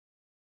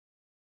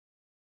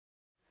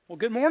Well,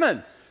 good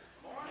morning.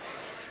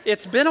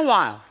 It's been a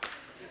while.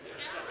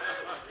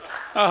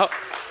 Oh,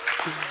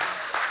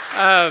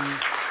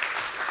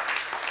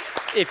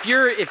 if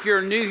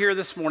you're new here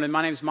this morning,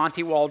 my name is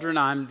Monty Waldron.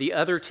 I'm the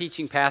other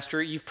teaching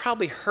pastor. You've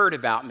probably heard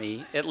about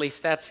me. At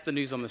least that's the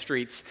news on the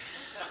streets.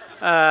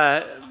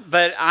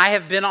 But I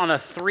have been on a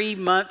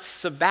 3-month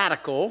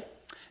sabbatical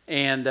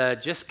and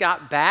just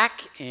got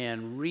back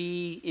and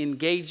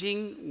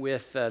re-engaging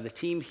with the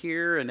team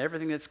here and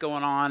everything that's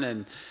going on.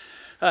 And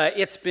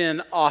it's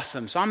been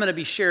awesome. So I'm going to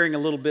be sharing a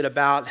little bit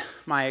about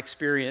my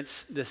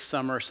experience this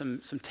summer, some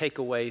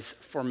takeaways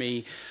for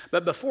me.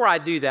 But before I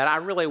do that, I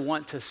really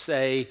want to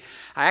say,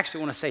 I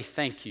actually want to say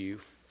thank you.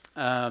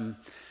 I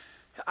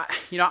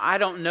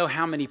don't know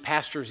how many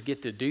pastors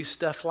get to do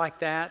stuff like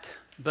that,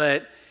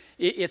 but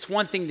it's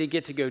one thing to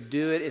get to go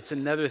do it. It's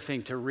another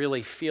thing to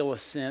really feel a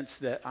sense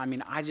that,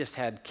 I just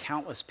had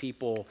countless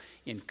people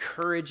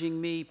encouraging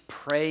me,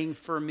 praying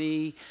for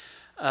me.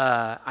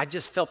 I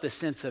just felt this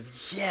sense of,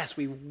 yes,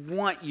 we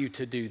want you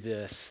to do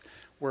this.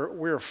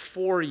 We're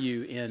for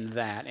you in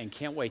that and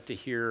can't wait to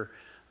hear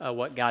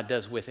what God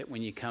does with it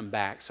when you come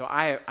back. So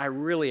I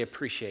really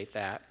appreciate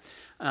that.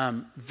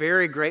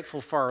 Very grateful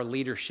for our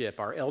leadership,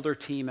 our elder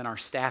team and our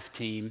staff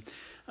team.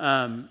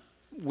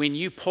 When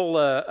you pull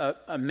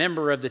a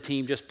member of the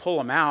team, just pull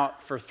them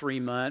out for 3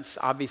 months,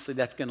 obviously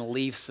that's going to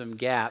leave some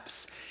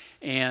gaps.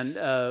 And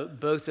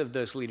both of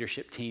those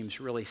leadership teams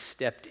really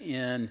stepped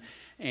in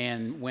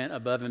and went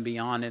above and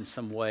beyond in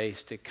some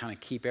ways to kind of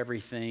keep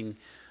everything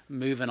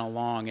moving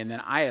along. And then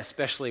I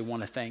especially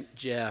want to thank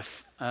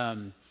Jeff.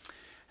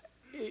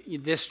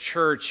 This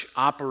church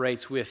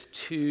operates with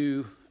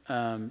two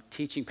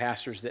teaching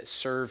pastors that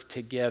serve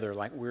together,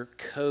 like we're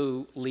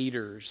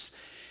co-leaders.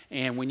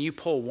 And when you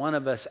pull one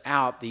of us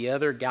out, the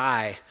other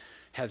guy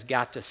has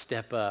got to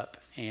step up.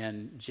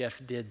 And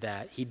Jeff did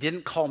that. He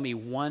didn't call me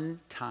one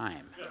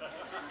time.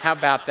 How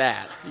about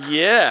that?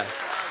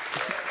 Yes.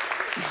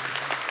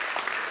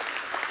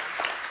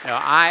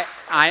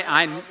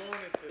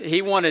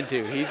 He wanted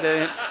to. He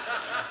said,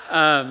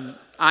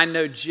 I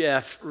know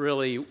Jeff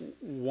really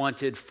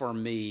wanted for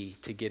me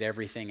to get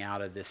everything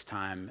out of this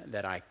time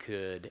that I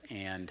could,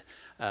 and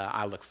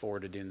I look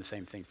forward to doing the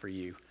same thing for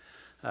you,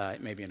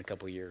 maybe in a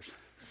couple of years.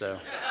 So,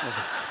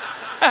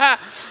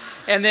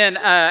 and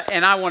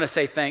I want to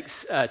say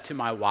thanks to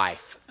my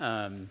wife.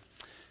 I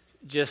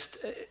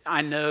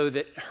know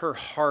that her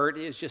heart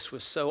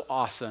was so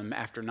awesome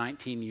after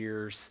 19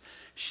 years.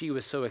 She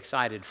was so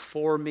excited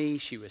for me.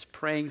 She was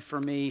praying for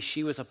me.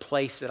 She was a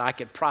place that I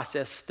could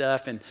process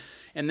stuff. And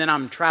then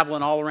I'm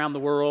traveling all around the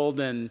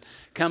world and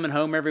coming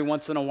home every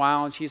once in a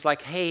while. And she's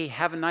like, hey,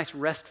 have a nice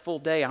restful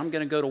day. I'm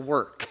going to go to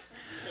work.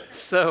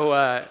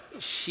 So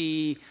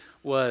she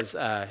was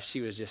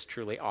just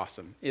truly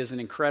awesome. It was an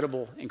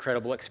incredible,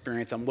 incredible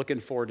experience. I'm looking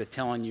forward to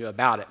telling you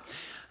about it.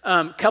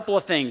 Couple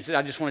of things that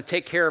I just want to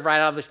take care of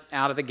right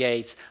out of the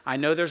gates. I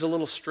know there's a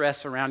little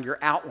stress around your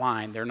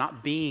outline. There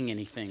not being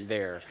anything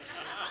there.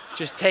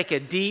 Just take a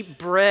deep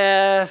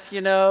breath,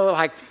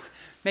 like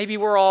maybe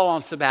we're all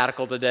on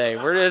sabbatical today.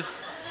 We're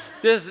just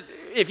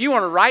if you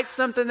want to write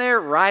something there,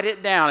 write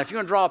it down. If you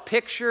want to draw a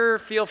picture,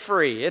 feel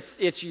free.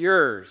 It's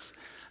yours.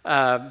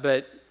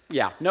 But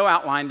yeah, no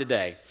outline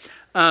today.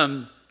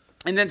 And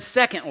then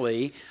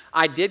secondly,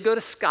 I did go to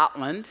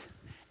Scotland.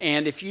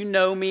 And if you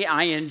know me,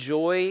 I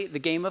enjoy the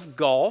game of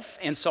golf.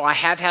 And so I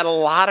have had a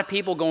lot of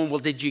people going, well,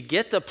 did you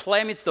get to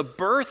play? It's the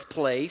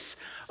birthplace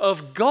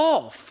of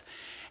golf.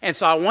 And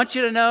so I want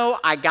you to know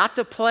I got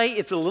to play.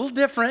 It's a little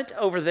different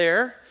over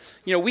there.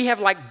 We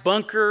have like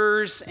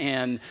bunkers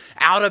and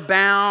out of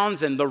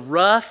bounds and the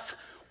rough.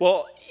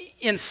 Well,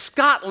 in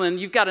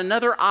Scotland, you've got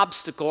another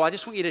obstacle. I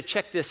just want you to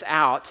check this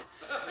out.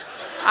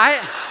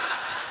 I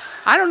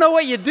don't know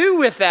what you do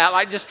with that.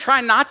 Like just try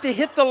not to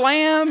hit the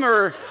lamb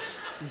or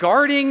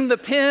guarding the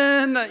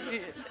pin,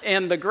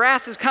 and the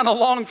grass is kind of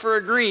long for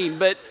a green,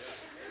 but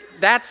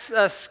that's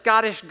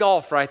Scottish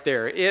golf right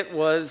there. It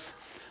was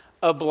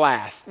a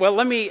blast. Well,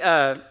 let me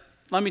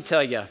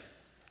tell you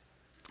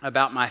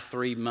about my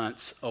 3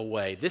 months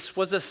away. This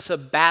was a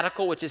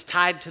sabbatical, which is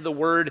tied to the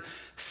word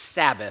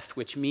Sabbath,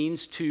 which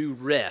means to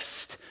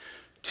rest,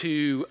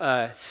 to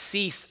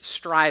cease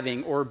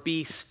striving or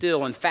be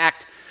still. In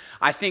fact,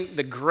 I think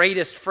the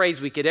greatest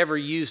phrase we could ever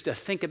use to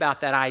think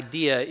about that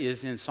idea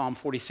is in Psalm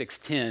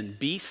 46:10.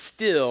 Be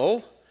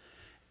still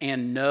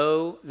and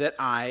know that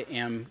I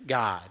am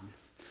God.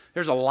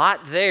 There's a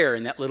lot there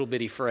in that little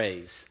bitty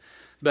phrase.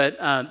 But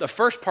the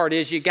first part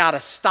is you got to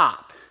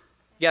stop.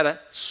 You got to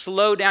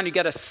slow down. You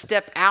got to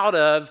step out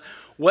of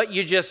what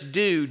you just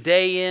do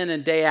day in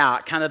and day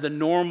out, kind of the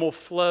normal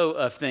flow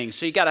of things.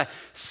 So you got to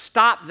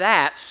stop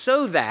that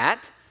so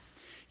that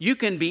you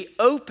can be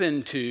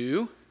open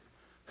to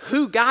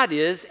who God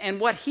is and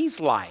what He's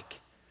like.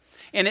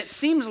 And it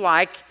seems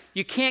like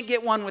you can't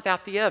get one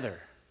without the other.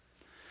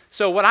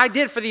 So what I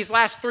did for these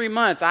last 3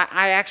 months,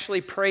 I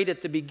actually prayed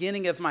at the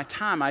beginning of my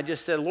time. I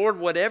just said, Lord,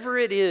 whatever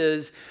it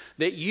is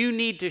that you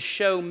need to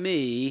show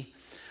me,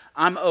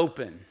 I'm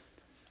open.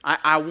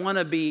 I want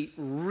to be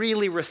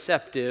really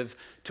receptive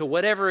to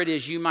whatever it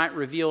is you might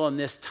reveal in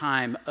this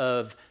time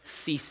of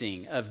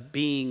ceasing, of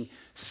being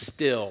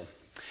still.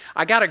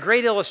 I got a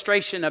great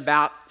illustration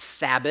about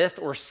Sabbath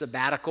or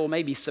sabbatical.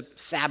 Maybe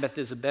Sabbath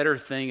is a better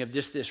thing, of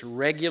just this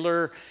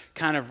regular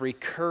kind of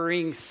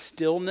recurring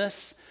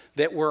stillness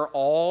that we're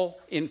all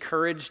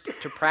encouraged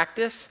to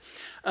practice.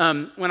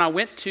 When I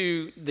went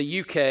to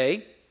the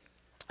UK,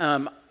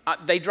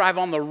 they drive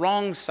on the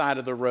wrong side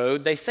of the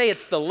road. They say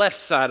it's the left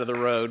side of the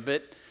road,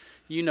 but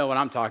you know what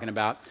I'm talking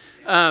about.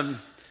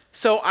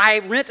 So I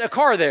rent a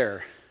car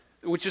there,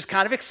 which is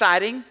kind of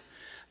exciting.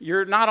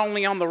 You're not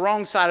only on the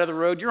wrong side of the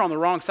road, you're on the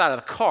wrong side of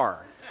the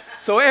car.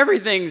 So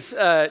everything's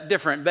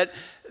different. But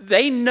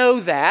they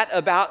know that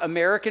about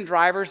American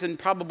drivers and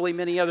probably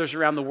many others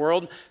around the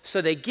world.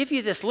 So they give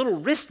you this little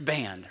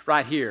wristband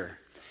right here.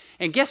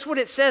 And guess what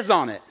it says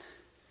on it?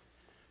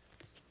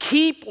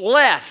 Keep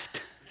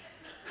left.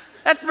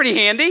 That's pretty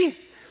handy.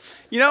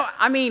 You know,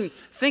 I mean,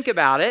 think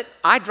about it.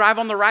 I drive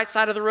on the right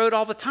side of the road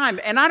all the time,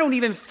 and I don't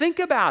even think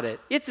about it.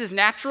 It's as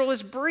natural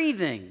as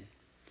breathing.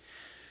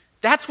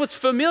 That's what's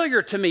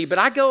familiar to me, but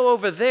I go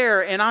over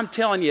there, and I'm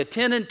telling you,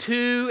 10 and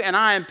 2, and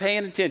I am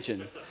paying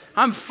attention.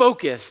 I'm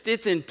focused.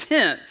 It's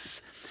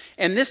intense.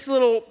 And this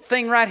little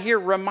thing right here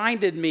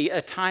reminded me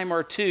a time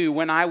or two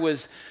when I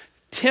was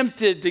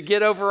tempted to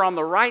get over on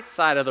the right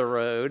side of the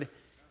road.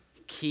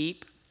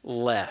 Keep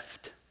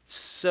left.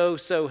 So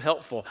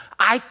helpful.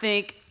 I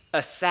think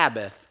a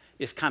Sabbath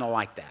is kind of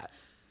like that.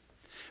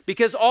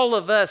 Because all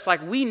of us,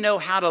 like, we know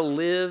how to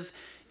live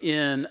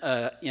in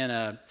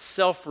a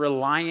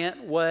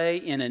self-reliant way,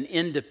 in an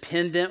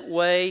independent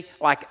way,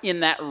 like in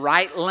that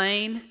right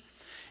lane.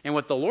 And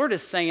what the Lord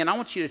is saying, I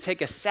want you to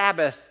take a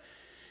Sabbath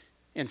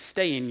and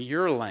stay in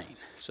your lane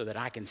so that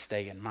I can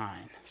stay in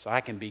mine, so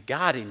I can be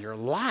God in your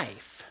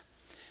life.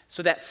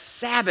 So that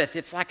Sabbath,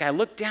 it's like I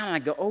look down and I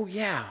go, oh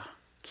yeah,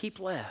 keep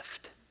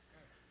left.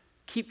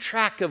 Keep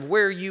track of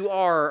where you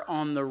are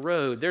on the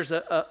road. There's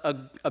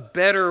a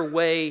better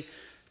way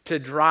to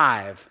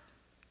drive.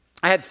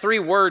 I had 3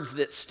 words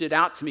that stood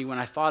out to me when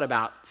I thought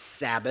about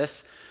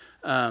Sabbath.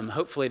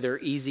 Hopefully they're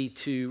easy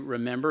to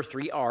remember.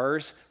 3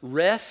 R's: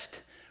 rest,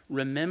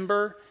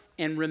 remember,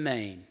 and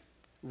remain.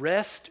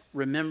 Rest,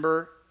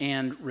 remember,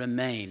 and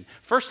remain.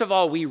 First of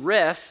all, we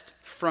rest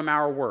from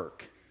our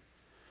work.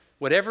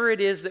 Whatever it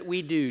is that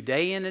we do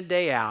day in and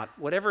day out,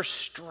 whatever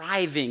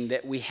striving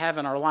that we have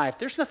in our life,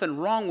 there's nothing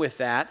wrong with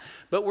that,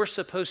 but we're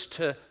supposed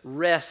to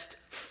rest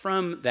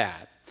from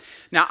that.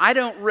 Now, I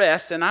don't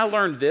rest, and I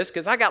learned this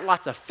because I got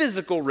lots of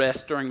physical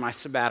rest during my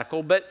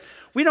sabbatical, but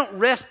we don't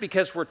rest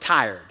because we're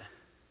tired.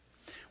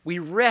 We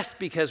rest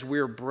because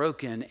we're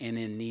broken and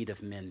in need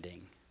of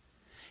mending.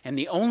 And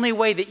the only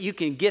way that you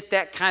can get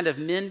that kind of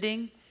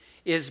mending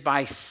is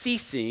by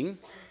ceasing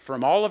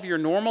from all of your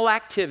normal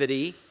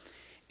activity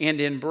and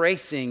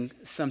embracing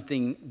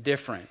something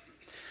different.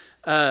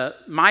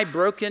 My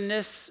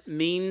brokenness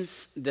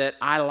means that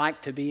I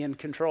like to be in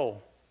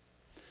control,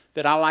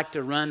 that I like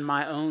to run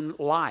my own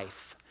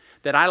life,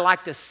 that I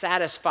like to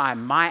satisfy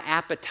my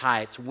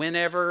appetites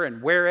whenever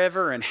and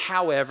wherever and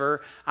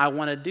however I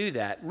want to do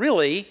that.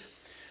 Really,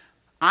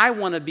 I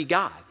want to be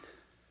God.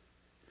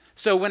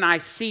 So when I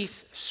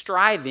cease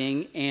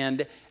striving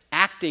and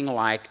acting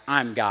like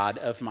I'm God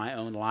of my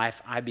own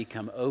life, I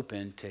become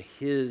open to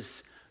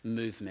His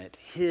movement,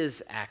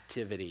 His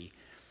activity,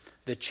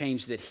 the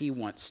change that He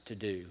wants to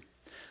do.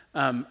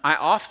 I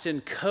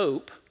often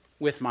cope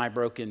with my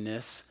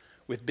brokenness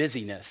with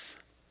busyness.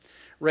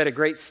 Read a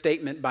great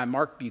statement by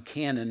Mark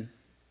Buchanan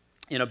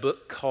in a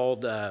book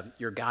called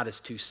Your God is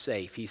Too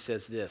Safe. He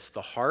says this: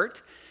 the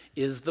heart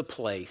is the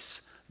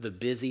place the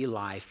busy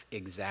life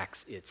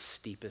exacts its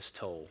steepest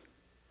toll.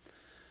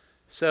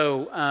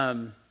 So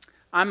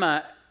I'm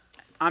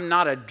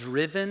not a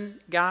driven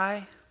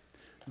guy,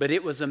 but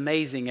it was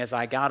amazing as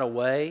I got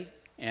away,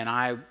 and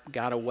I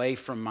got away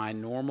from my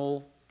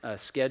normal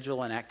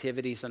schedule and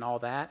activities and all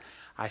that,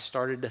 I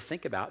started to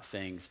think about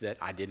things that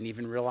I didn't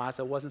even realize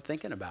I wasn't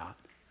thinking about.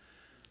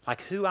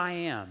 Like who I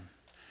am,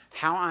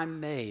 how I'm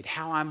made,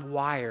 how I'm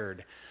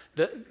wired,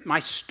 my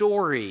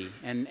story,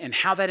 and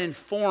how that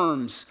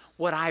informs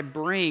what I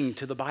bring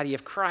to the body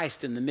of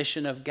Christ and the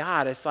mission of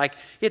God. It's like,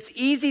 it's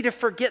easy to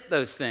forget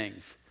those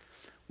things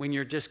when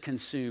you're just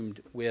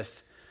consumed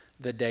with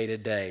the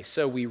day-to-day.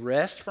 So we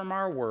rest from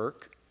our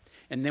work,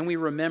 and then we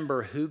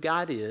remember who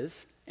God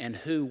is and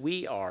who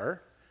we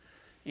are.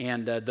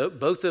 And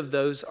both of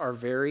those are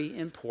very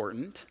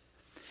important.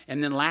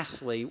 And then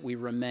lastly, we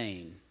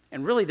remain.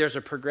 And really there's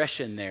a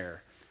progression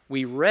there.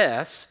 We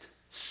rest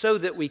so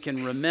that we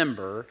can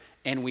remember,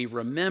 and we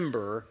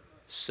remember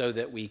so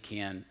that we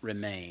can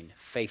remain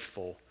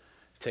faithful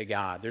to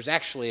God. There's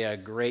actually a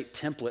great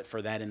template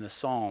for that in the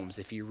Psalms.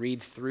 If you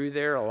read through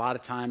there, a lot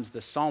of times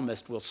the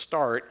psalmist will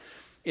start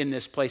in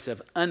this place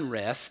of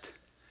unrest,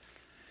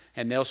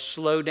 and they'll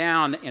slow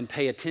down and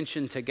pay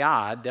attention to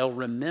God. They'll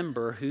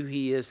remember who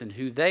He is and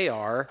who they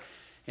are.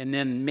 And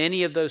then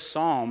many of those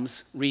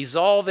psalms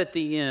resolve at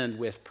the end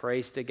with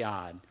praise to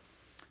God.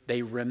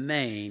 They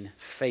remain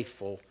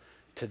faithful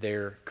to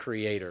their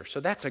Creator. So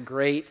that's a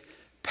great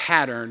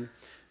pattern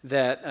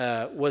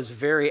that was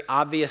very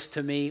obvious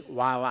to me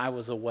while I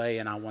was away,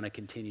 and I want to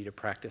continue to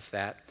practice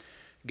that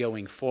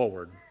going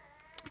forward.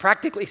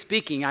 Practically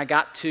speaking, I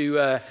got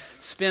to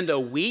spend a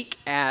week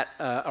at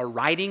a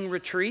writing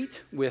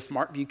retreat with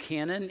Mark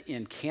Buchanan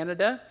in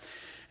Canada.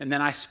 And then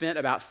I spent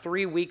about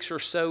 3 weeks or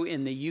so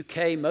in the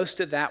UK. Most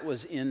of that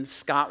was in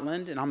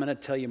Scotland, and I'm going to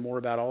tell you more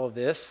about all of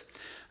this.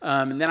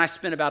 And then I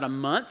spent about a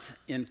month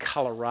in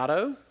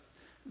Colorado,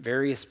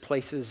 various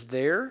places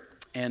there.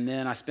 And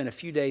then I spent a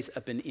few days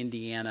up in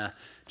Indiana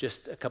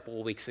just a couple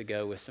of weeks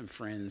ago with some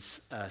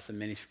friends, some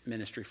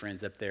ministry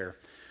friends up there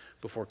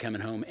before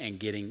coming home and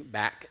getting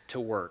back to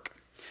work.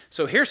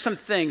 So here's some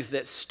things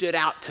that stood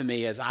out to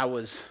me as I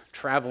was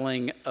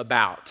traveling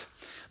about.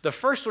 The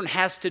first one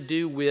has to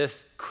do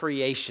with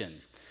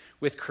creation.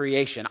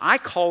 I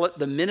call it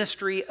the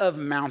ministry of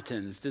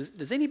mountains.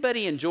 Does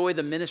anybody enjoy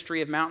the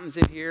ministry of mountains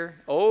in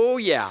here? Oh,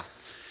 yeah.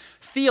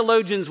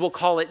 Theologians will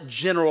call it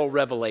general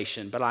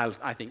revelation, but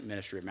I think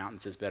ministry of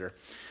mountains is better.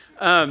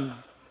 I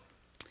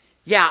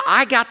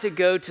got to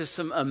go to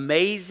some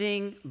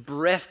amazing,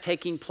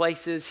 breathtaking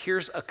places.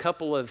 Here's a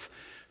couple of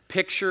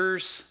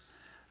pictures.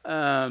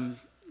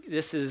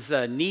 This is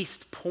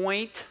Neast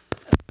Point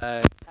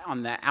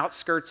on the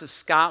outskirts of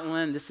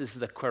Scotland. This is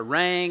the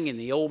Quiraing and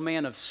the Old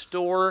Man of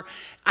Storr.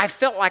 I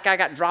felt like I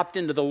got dropped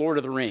into the Lord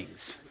of the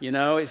Rings.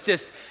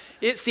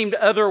 It seemed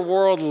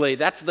otherworldly.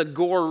 That's the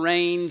Gore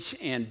Range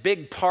and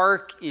Big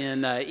Park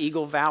in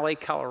Eagle Valley,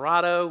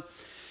 Colorado.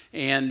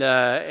 And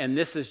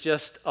this is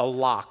just a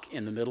loch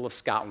in the middle of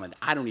Scotland.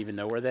 I don't even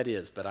know where that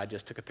is, but I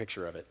just took a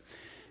picture of it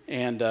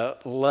and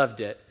loved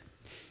it.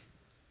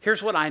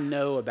 Here's what I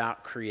know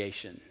about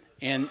creation.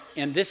 And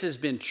this has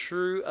been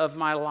true of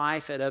my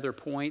life at other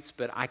points,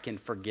 but I can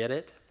forget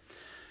it.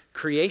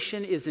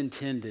 Creation is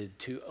intended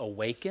to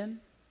awaken,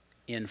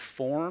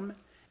 inform,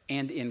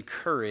 and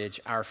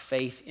encourage our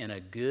faith in a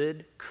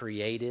good,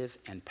 creative,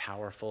 and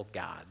powerful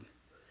God.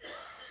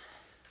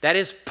 That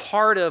is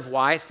part of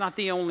why, it's not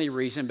the only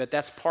reason, but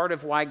that's part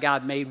of why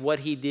God made what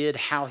he did,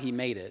 how he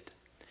made it.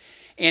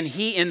 And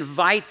he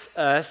invites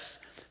us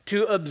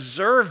to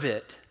observe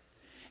it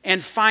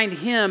and find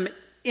him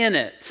in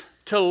it,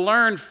 to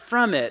learn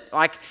from it,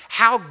 like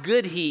how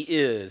good he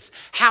is,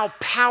 how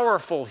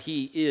powerful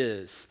he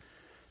is,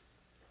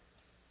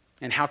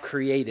 and how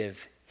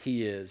creative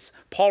he is.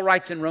 Paul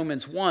writes in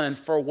Romans 1,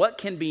 "For what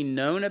can be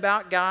known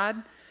about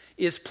God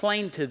is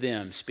plain to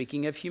them,"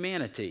 speaking of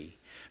humanity,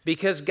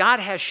 "because God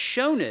has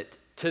shown it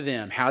to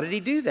them." How did he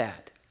do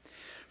that?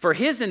 "For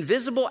his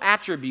invisible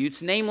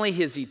attributes, namely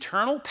his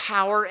eternal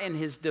power and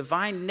his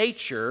divine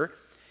nature,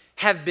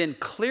 have been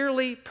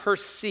clearly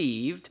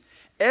perceived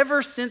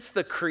ever since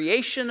the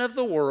creation of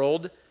the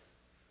world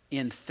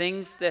in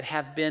things that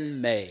have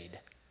been made."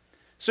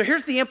 So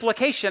here's the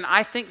implication,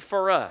 I think,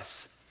 for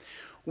us.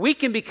 We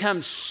can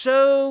become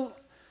so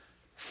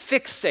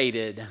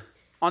fixated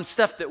on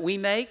stuff that we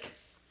make,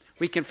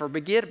 we can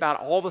forget about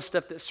all the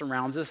stuff that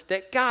surrounds us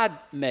that God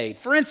made.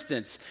 For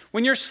instance,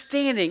 when you're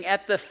standing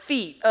at the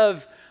feet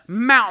of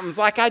mountains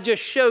like I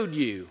just showed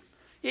you,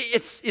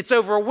 it's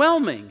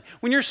overwhelming.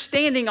 When you're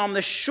standing on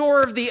the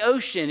shore of the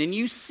ocean and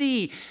you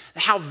see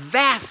how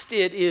vast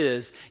it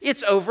is,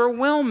 it's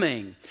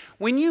overwhelming.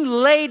 When you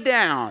lay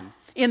down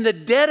in the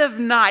dead of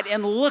night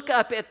and look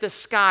up at the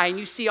sky and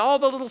you see all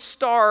the little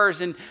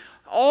stars and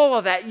all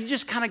of that, you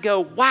just kind of go,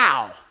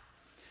 wow,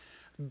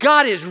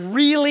 God is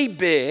really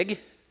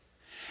big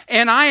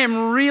and I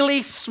am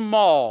really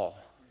small.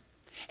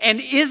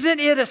 And isn't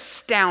it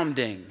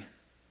astounding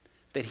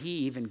that he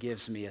even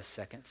gives me a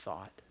second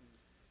thought?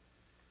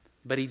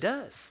 But he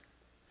does.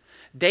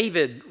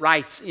 David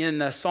writes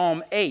in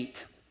Psalm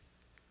 8,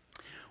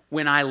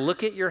 "When I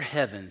look at your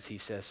heavens," he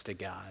says to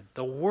God,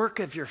 "the work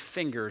of your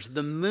fingers,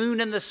 the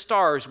moon and the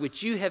stars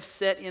which you have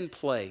set in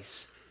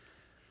place,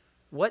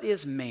 what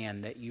is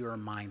man that you are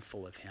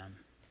mindful of him,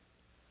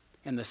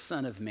 and the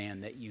Son of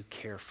Man that you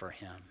care for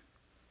him?"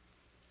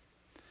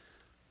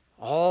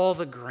 All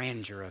the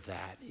grandeur of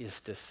that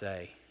is to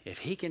say, if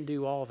he can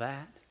do all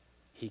that,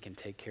 he can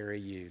take care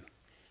of you,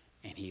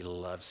 and he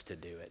loves to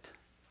do it.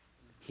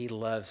 He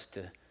loves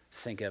to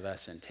think of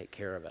us and take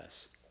care of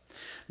us.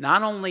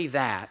 Not only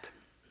that,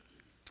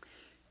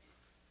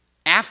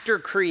 after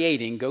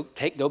creating,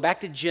 go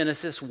back to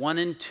Genesis 1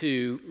 and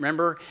 2.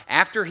 Remember,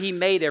 after he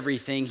made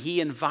everything,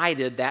 he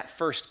invited that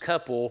first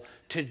couple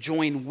to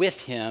join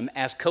with him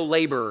as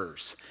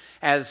co-laborers,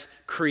 as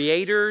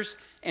creators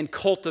and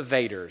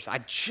cultivators. I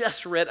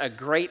just read a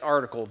great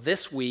article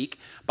this week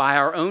by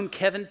our own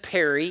Kevin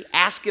Perry.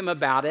 Ask him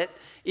about it.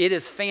 It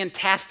is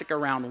fantastic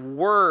around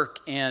work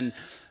and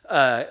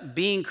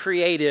being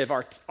creative,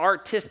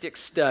 artistic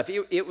stuff.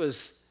 It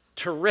was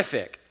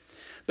terrific.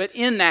 But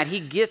in that, he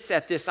gets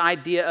at this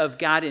idea of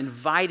God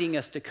inviting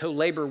us to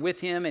co-labor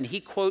with him, and he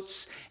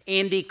quotes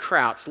Andy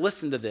Crouch.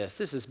 Listen to this.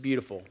 This is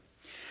beautiful.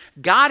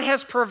 "God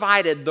has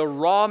provided the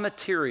raw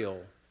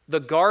material,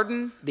 the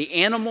garden, the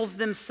animals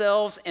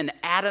themselves, and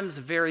Adam's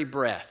very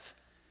breath.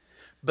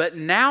 But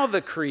now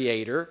the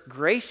Creator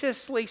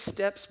graciously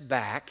steps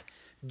back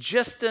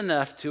just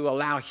enough to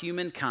allow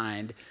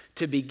humankind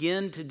to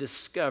begin to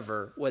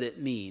discover what it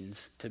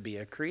means to be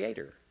a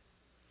creator.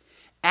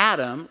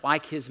 Adam,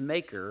 like his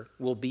maker,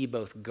 will be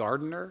both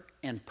gardener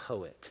and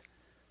poet,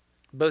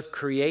 both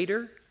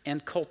creator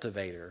and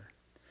cultivator.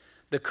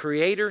 The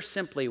creator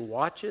simply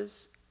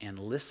watches and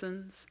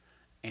listens,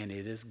 and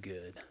it is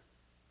good.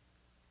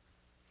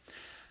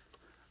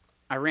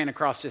 I ran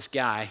across this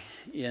guy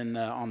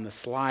on the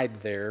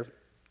slide there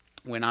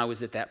when I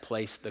was at that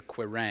place, the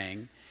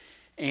Quirang,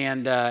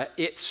 and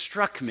it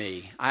struck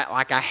me.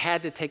 I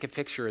had to take a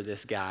picture of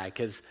this guy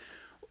because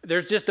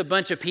there's just a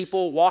bunch of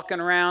people walking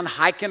around,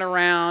 hiking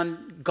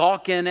around,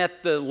 gawking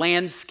at the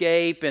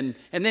landscape, and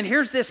then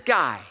here's this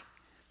guy.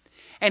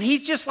 And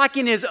he's just like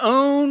in his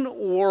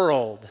own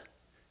world.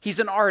 He's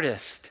an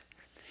artist.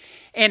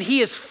 And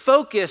he is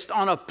focused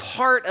on a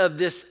part of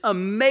this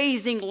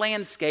amazing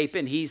landscape,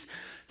 and he's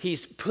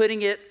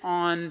putting it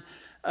on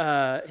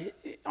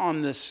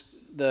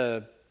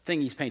the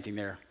thing he's painting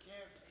there.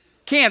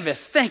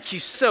 Canvas. Thank you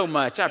so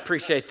much. I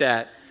appreciate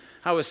that.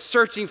 I was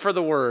searching for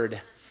the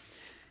word.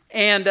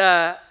 And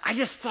I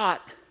just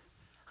thought,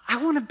 I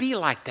want to be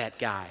like that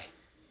guy.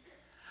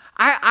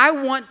 I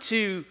want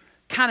to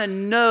kind of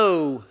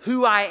know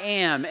who I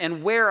am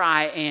and where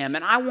I am.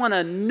 And I want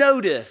to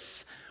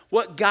notice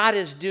what God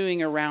is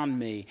doing around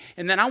me.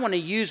 And then I want to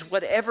use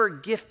whatever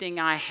gifting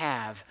I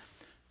have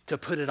to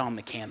put it on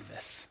the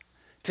canvas,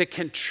 to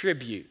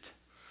contribute.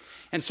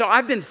 And so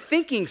I've been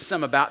thinking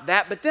some about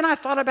that, but then I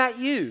thought about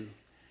you.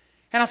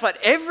 And I thought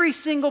every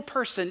single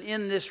person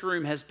in this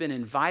room has been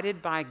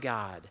invited by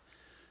God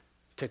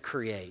to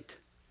create,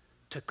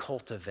 to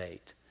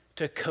cultivate,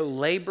 to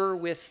co-labor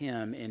with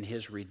him in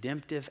his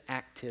redemptive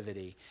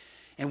activity.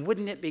 And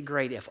wouldn't it be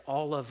great if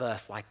all of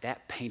us, like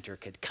that painter,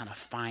 could kind of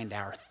find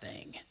our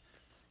thing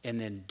and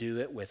then do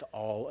it with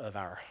all of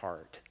our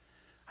heart?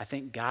 I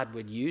think God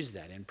would use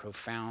that in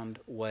profound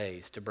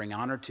ways to bring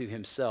honor to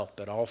himself,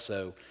 but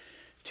also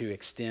to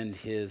extend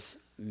his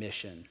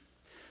mission.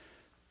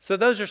 So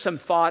those are some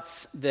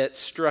thoughts that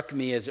struck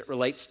me as it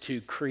relates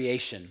to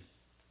creation.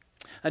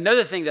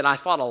 Another thing that I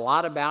thought a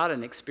lot about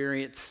and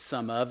experienced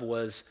some of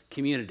was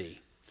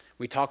community.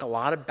 We talk a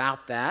lot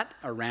about that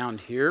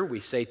around here. We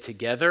say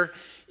together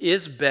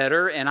is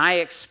better, and I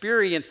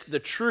experienced the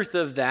truth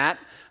of that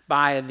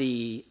by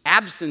the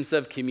absence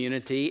of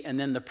community and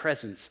then the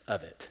presence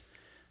of it.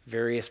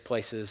 Various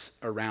places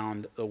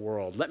around the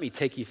world. Let me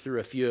take you through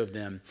a few of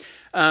them.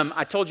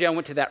 I told you I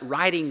went to that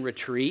writing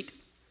retreat.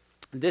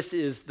 This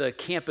is the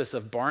campus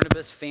of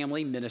Barnabas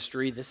Family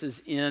Ministry. This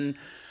is in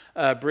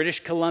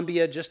British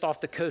Columbia, just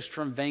off the coast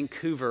from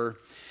Vancouver.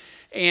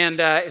 And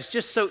it's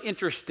just so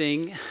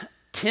interesting.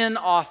 10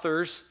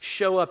 authors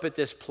show up at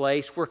this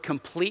place. We're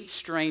complete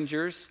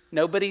strangers.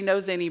 Nobody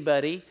knows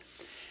anybody.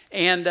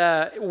 And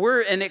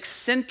we're an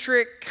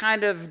eccentric,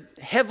 kind of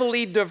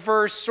heavily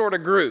diverse sort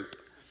of group.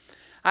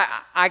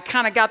 I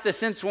kind of got the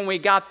sense when we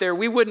got there,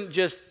 we wouldn't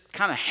just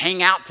kind of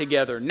hang out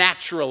together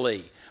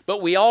naturally, but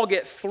we all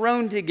get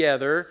thrown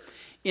together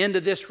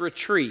into this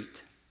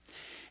retreat.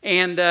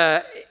 And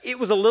it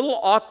was a little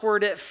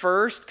awkward at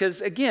first because,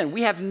 again,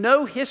 we have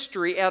no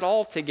history at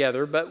all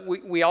together, but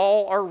we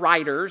all are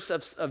writers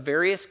of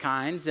various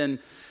kinds. And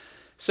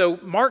so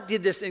Mark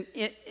did this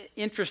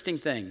interesting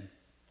thing.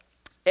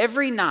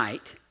 Every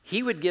night,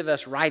 he would give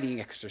us writing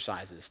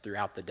exercises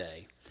throughout the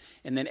day.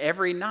 And then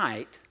every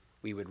night,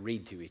 we would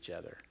read to each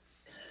other.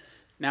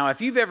 Now, if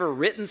you've ever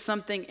written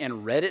something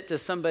and read it to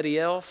somebody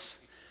else,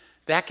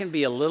 that can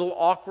be a little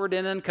awkward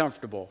and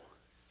uncomfortable.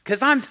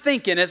 Because I'm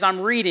thinking, as I'm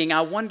reading,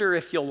 I wonder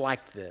if you'll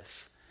like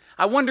this.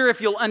 I wonder if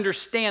you'll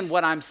understand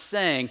what I'm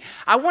saying.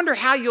 I wonder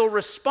how you'll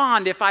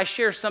respond if I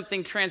share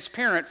something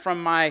transparent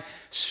from my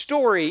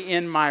story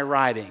in my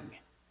writing.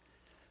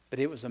 But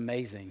it was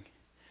amazing.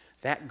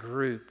 That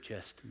group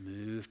just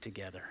moved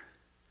together,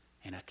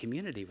 and a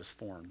community was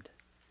formed.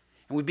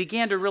 And we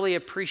began to really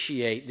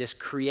appreciate this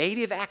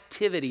creative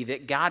activity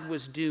that God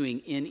was doing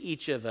in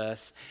each of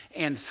us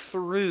and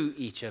through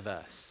each of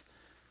us.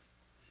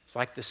 It's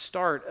like the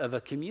start of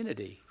a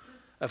community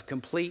of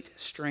complete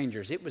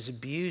strangers. It was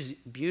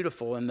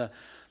beautiful, and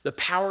the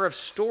power of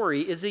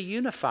story is a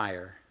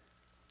unifier.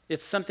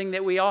 It's something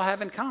that we all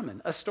have in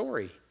common, a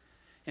story.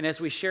 And as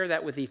we share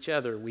that with each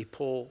other, we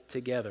pull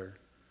together.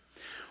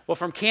 Well,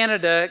 from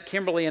Canada,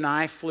 Kimberly and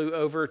I flew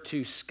over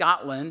to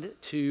Scotland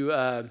to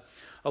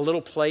a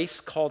little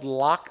place called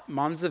Loch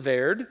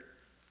Monseverde.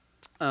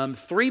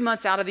 3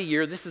 months out of the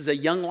year, this is a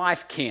young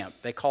life camp.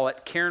 They call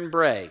it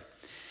Cairnbray.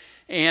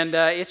 And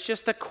it's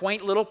just a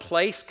quaint little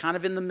place kind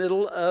of in the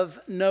middle of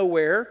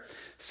nowhere.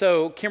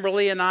 So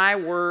Kimberly and I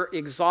were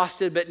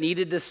exhausted but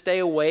needed to stay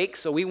awake.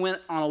 So we went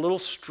on a little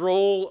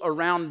stroll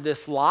around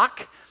this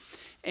loch.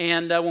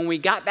 And when we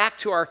got back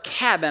to our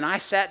cabin, I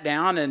sat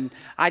down and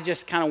I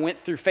just kind of went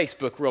through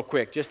Facebook real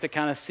quick just to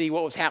kind of see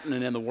what was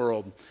happening in the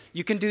world.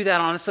 You can do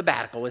that on a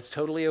sabbatical. It's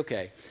totally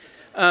okay.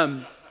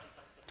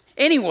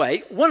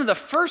 Anyway, one of the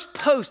first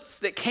posts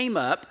that came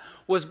up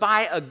was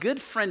by a good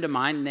friend of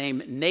mine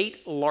named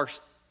Nate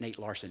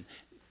Larkin.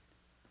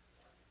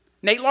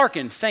 Nate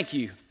Larkin, thank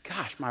you.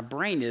 Gosh, my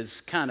brain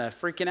is kind of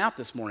freaking out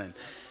this morning.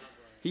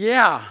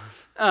 Yeah.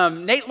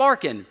 Nate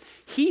Larkin,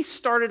 he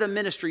started a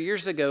ministry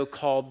years ago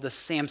called the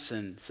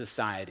Samson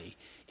Society.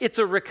 It's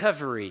a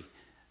recovery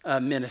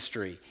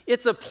ministry.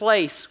 It's a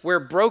place where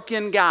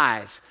broken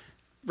guys,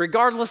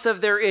 regardless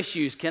of their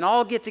issues, can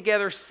all get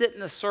together, sit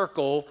in a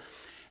circle,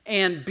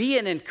 and be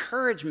an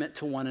encouragement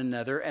to one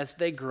another as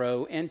they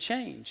grow and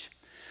change.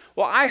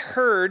 Well, I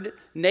heard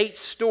Nate's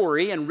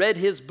story and read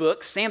his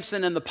book,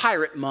 Samson and the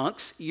Pirate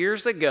Monks,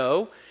 years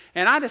ago,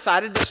 and I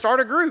decided to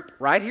start a group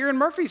right here in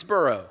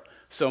Murfreesboro.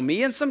 So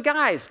me and some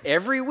guys,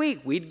 every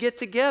week, we'd get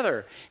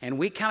together and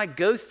we kind of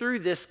go through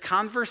this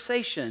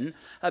conversation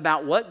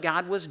about what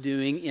God was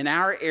doing in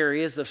our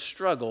areas of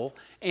struggle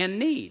and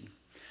need.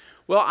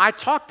 Well, I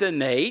talked to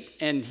Nate,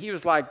 and he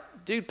was like,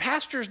 dude,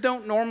 pastors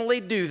don't normally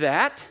do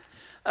that,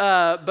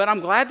 but I'm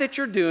glad that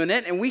you're doing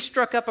it, and we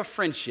struck up a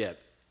friendship.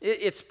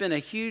 It's been a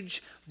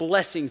huge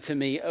blessing to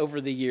me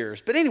over the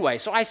years. But anyway,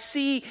 so I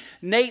see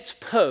Nate's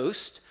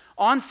post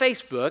on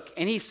Facebook,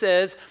 and he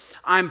says,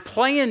 I'm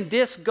playing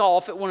disc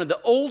golf at one of the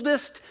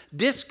oldest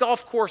disc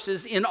golf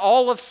courses in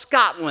all of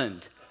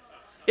Scotland.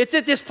 It's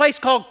at this place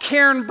called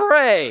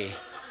Cairnbray.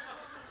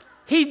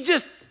 He's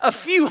just a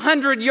few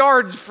hundred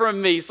yards from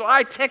me. So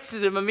I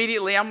texted him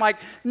immediately. I'm like,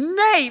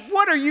 Nate,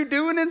 what are you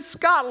doing in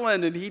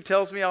Scotland? And he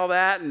tells me all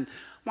that. And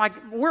I'm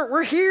like,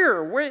 we're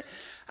here.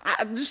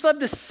 I'd just love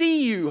to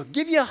see you,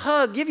 give you a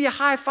hug, give you a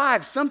high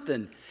five, something.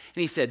 And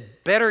he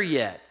said, better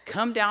yet,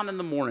 come down in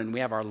the morning.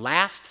 We have our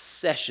last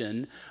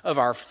session of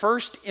our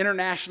first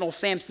International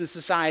Samson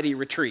Society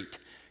retreat.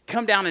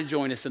 Come down and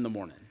join us in the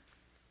morning.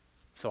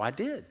 So I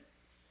did.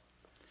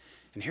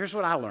 And here's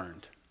what I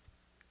learned.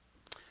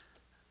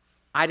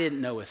 I didn't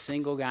know a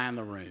single guy in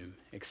the room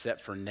except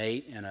for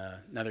Nate and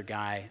another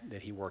guy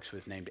that he works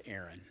with named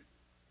Aaron.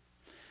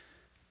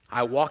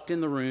 I walked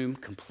in the room,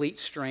 complete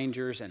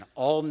strangers, and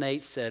all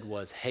Nate said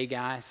was, hey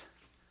guys,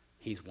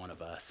 he's one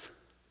of us.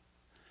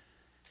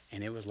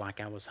 And it was like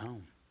I was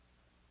home.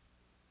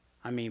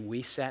 I mean,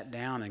 we sat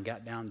down and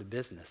got down to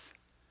business.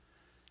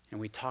 And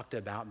we talked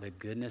about the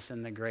goodness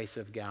and the grace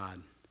of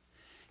God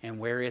and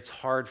where it's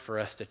hard for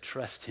us to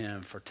trust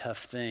him for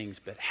tough things,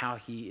 but how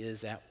he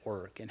is at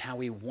work and how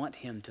we want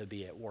him to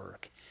be at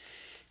work.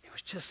 It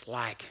was just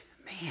like,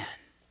 man,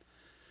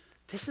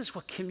 this is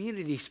what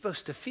community is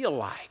supposed to feel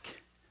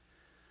like.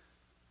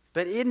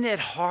 But isn't it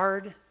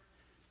hard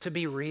to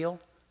be real?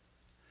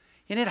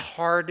 Isn't it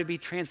hard to be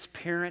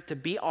transparent, to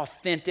be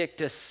authentic,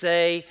 to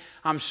say,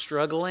 I'm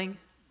struggling?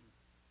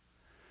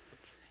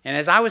 And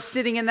as I was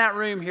sitting in that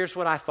room, here's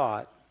what I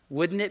thought.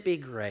 Wouldn't it be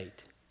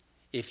great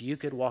if you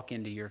could walk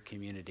into your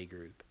community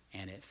group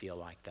and it feel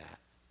like that?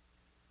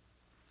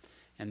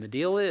 And the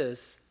deal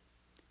is,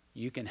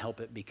 you can help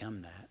it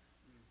become that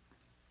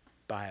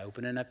by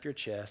opening up your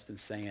chest and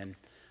saying,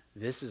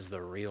 this is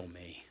the real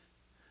me.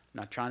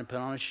 I'm not trying to put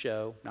on a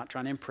show, not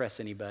trying to impress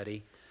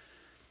anybody.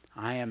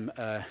 I am,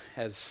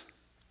 as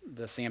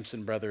the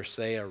Samson brothers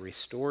say, a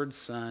restored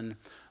son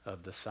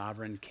of the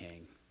sovereign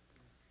king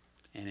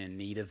and in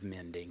need of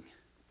mending.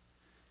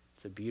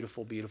 It's a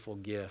beautiful, beautiful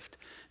gift.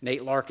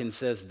 Nate Larkin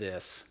says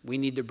this, we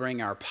need to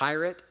bring our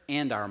pirate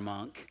and our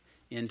monk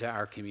into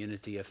our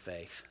community of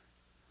faith.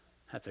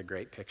 That's a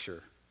great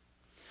picture.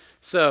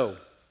 So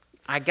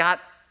I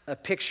got a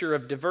picture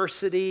of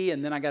diversity,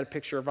 and then I got a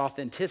picture of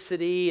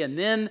authenticity, and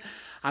then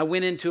I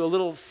went into a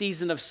little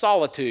season of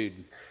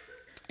solitude.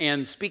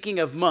 And speaking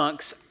of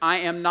monks, I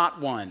am not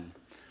one.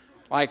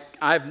 Like,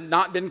 I've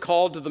not been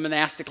called to the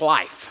monastic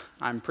life.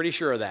 I'm pretty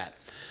sure of that.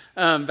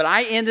 But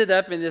I ended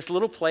up in this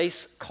little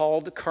place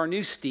called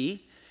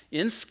Carnoustie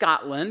in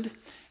Scotland.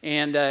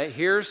 And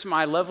here's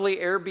my lovely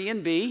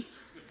Airbnb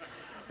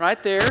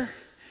right there.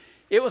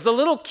 It was a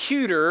little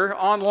cuter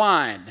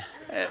online.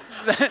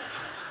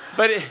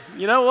 But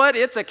you know what?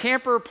 It's a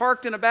camper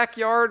parked in a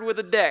backyard with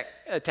a deck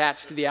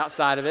attached to the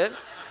outside of it.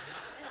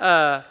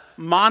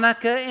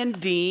 Monica and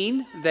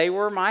Dean, they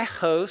were my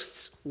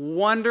hosts.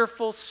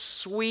 Wonderful,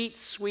 sweet,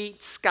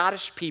 sweet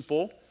Scottish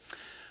people.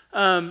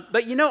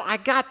 But you know, I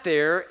got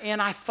there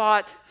and I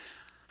thought,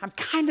 I'm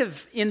kind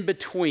of in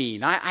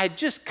between. I had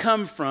just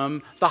come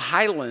from the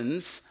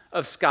Highlands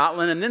of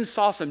Scotland and then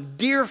saw some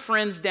dear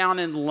friends down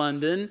in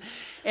London.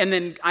 And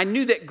then I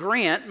knew that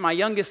Grant, my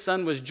youngest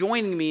son, was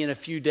joining me in a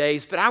few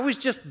days, but I was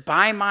just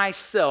by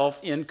myself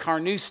in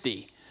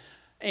Carnoustie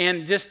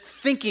and just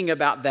thinking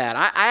about that.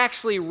 I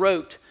actually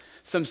wrote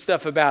some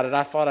stuff about it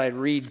I thought I'd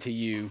read to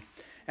you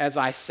as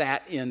I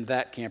sat in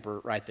that camper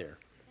right there.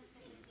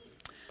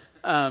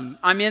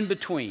 I'm in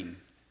between.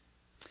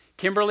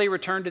 Kimberly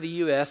returned to the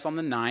U.S. on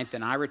the 9th,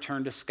 and I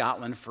returned to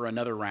Scotland for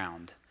another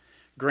round.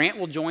 Grant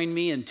will join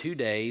me in 2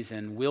 days,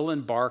 and we'll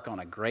embark on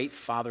a great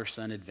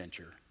father-son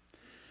adventure.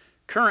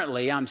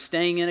 Currently, I'm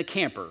staying in a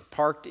camper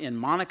parked in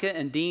Monica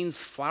and Dean's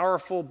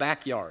flowerful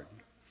backyard.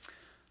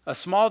 A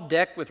small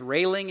deck with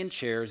railing and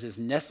chairs is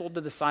nestled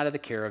to the side of the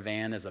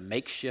caravan as a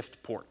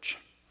makeshift porch.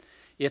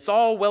 It's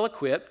all well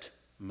equipped.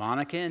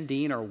 Monica and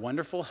Dean are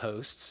wonderful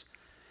hosts.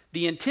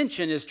 The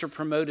intention is to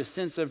promote a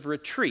sense of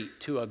retreat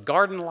to a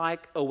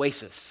garden-like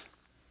oasis.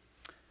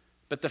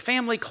 But the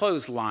family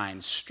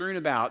clothesline strewn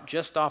about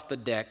just off the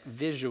deck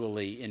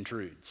visually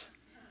intrudes.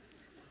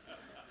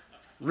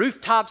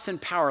 Rooftops and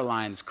power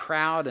lines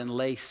crowd and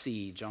lay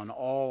siege on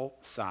all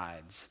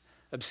sides,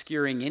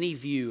 obscuring any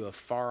view of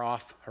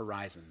far-off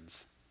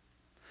horizons.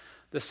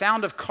 The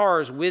sound of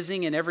cars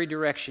whizzing in every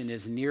direction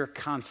is near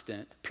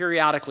constant,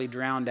 periodically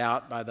drowned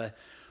out by the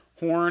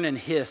horn and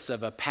hiss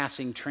of a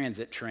passing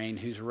transit train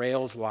whose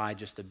rails lie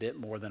just a bit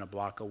more than a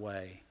block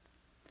away.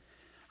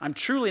 I'm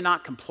truly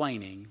not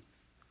complaining.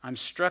 I'm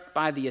struck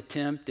by the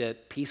attempt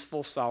at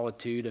peaceful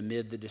solitude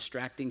amid the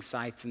distracting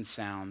sights and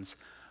sounds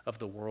of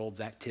the world's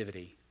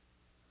activity.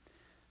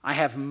 I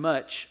have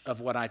much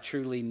of what I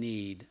truly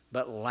need,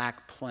 but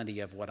lack plenty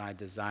of what I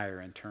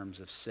desire in terms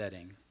of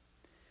setting.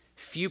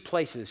 Few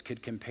places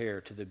could compare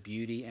to the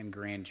beauty and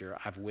grandeur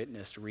I've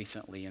witnessed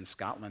recently in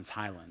Scotland's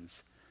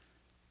Highlands.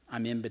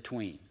 I'm in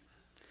between,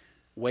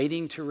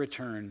 waiting to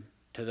return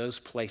to those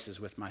places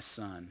with my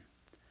son.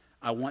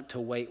 I want to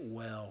wait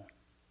well.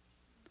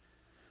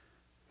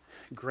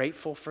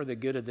 Grateful for the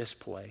good of this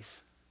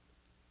place.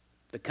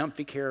 The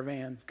comfy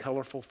caravan,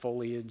 colorful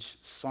foliage,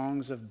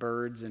 songs of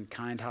birds, and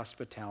kind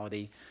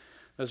hospitality.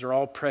 Those are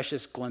all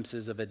precious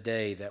glimpses of a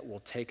day that will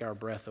take our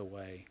breath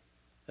away.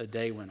 A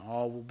day when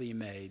all will be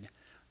made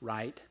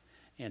right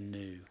and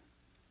new.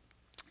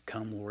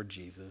 Come, Lord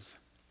Jesus.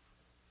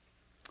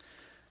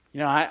 You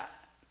know,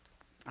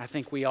 I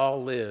think we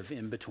all live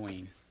in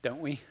between,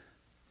 don't we?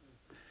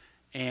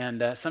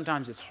 And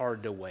sometimes it's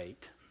hard to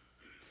wait.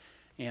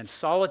 And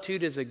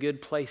solitude is a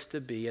good place to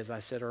be, as I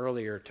said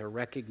earlier, to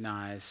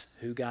recognize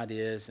who God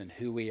is and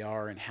who we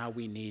are and how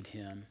we need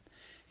Him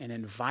and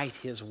invite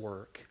His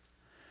work.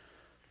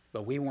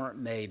 But we weren't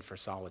made for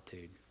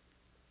solitude.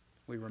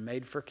 We were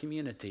made for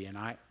community, and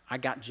I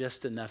got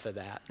just enough of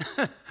that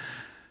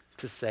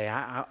to say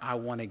I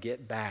want to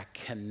get back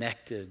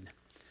connected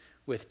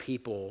with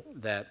people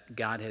that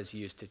God has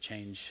used to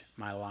change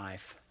my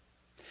life.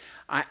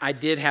 I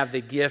did have the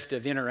gift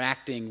of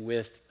interacting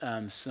with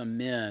some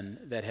men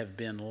that have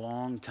been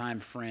longtime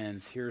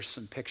friends. Here's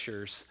some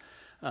pictures.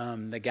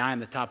 The guy in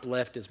the top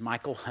left is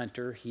Michael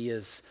Hunter. He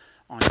is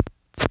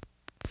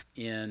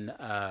in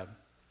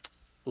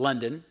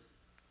London.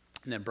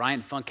 And then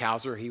Brian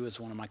Funkhauser, he was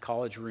one of my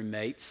college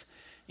roommates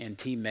and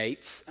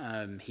teammates.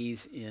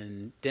 He's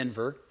in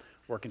Denver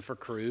working for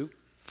Cru.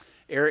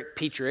 Eric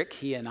Petrick,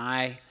 he and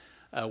I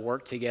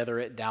worked together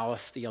at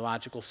Dallas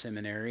Theological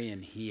Seminary,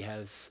 and he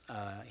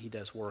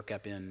does work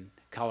up in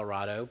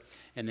Colorado.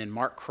 And then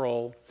Mark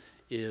Kroll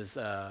is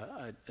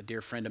a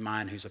dear friend of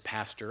mine who's a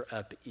pastor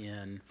up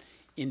in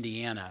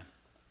Indiana.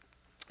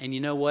 And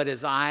you know what?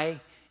 As I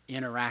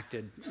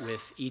interacted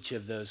with each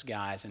of those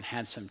guys and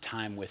had some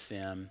time with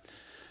them,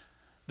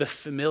 the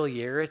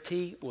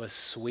familiarity was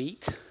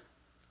sweet.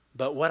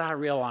 But what I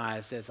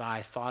realized as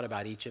I thought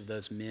about each of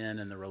those men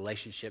and the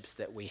relationships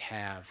that we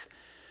have,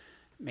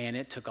 man,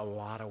 it took a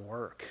lot of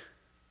work.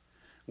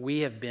 We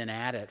have been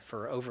at it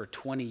for over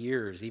 20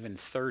 years, even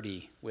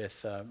 30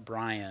 with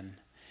Brian.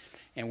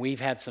 And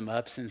we've had some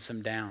ups and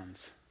some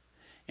downs.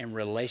 And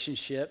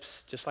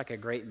relationships, just like a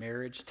great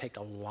marriage, take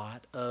a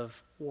lot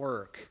of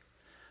work.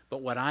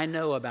 But what I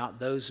know about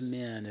those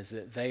men is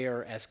that they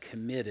are as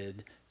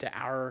committed to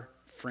our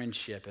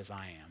friendship as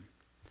I am.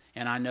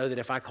 And I know that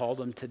if I called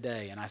them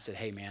today and I said,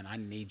 hey man, I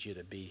need you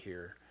to be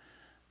here,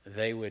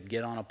 they would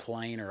get on a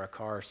plane or a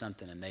car or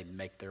something and they'd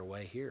make their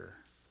way here.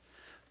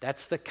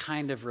 That's the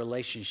kind of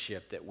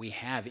relationship that we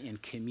have in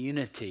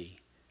community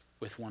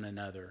with one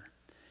another.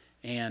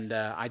 And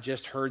I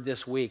just heard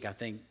this week, I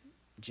think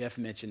Jeff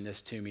mentioned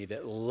this to me,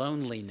 that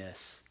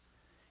loneliness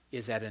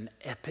is at an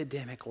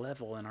epidemic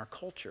level in our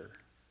culture.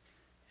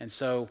 And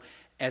so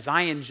as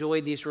I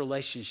enjoyed these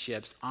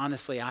relationships,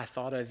 honestly, I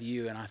thought of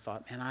you and I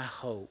thought, man, I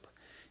hope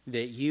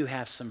that you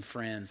have some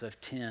friends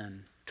of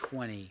 10,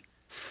 20,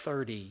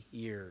 30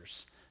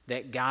 years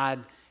that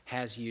God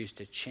has used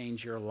to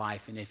change your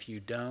life. And if you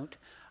don't,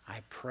 I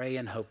pray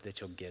and hope that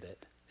you'll get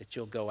it, that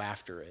you'll go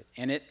after it.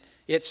 And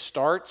it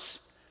starts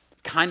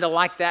kind of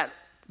like that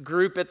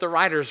group at the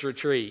writer's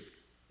retreat,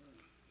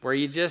 where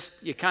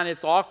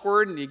it's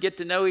awkward and you get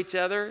to know each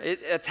other.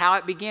 That's how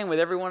it began with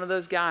every one of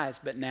those guys.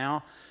 But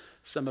now,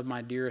 some of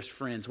my dearest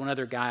friends. One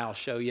other guy I'll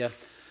show you.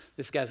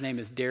 This guy's name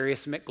is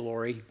Darius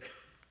McGlory.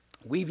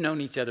 We've known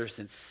each other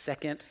since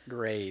second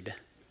grade.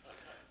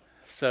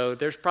 So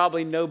there's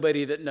probably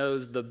nobody that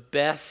knows the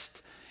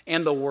best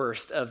and the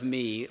worst of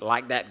me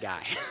like that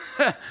guy.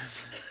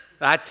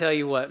 I tell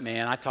you what,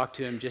 man, I talked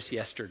to him just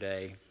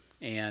yesterday,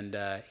 and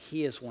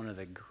he is one of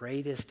the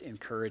greatest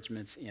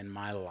encouragements in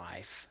my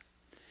life.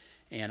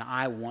 And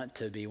I want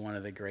to be one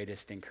of the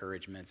greatest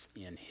encouragements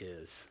in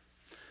his.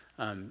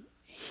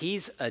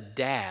 He's a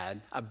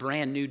dad, a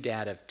brand new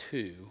dad of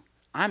 2.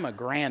 I'm a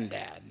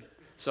granddad,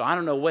 so I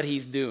don't know what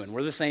he's doing.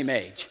 We're the same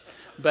age.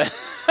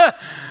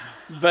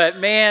 But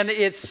man,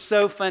 it's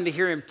so fun to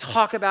hear him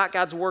talk about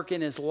God's work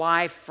in his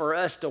life, for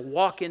us to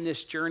walk in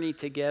this journey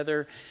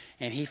together,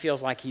 and he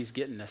feels like he's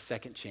getting a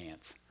second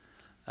chance.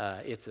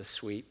 It's a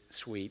sweet,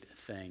 sweet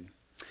thing.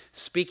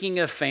 Speaking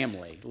of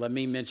family, let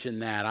me mention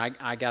that.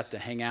 I got to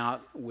hang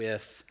out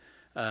with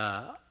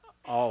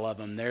all of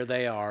them. There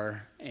they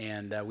are.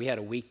 And we had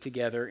a week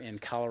together in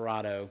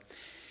Colorado.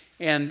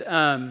 And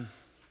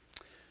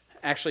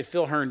actually,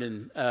 Phil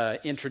Herndon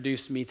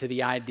introduced me to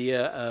the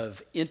idea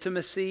of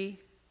intimacy,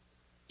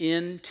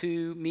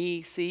 into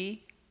me,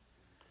 see.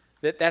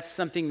 That's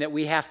something that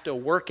we have to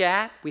work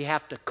at, we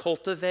have to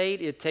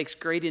cultivate. It takes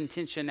great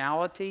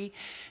intentionality.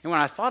 And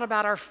when I thought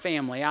about our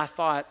family, I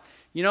thought,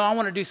 I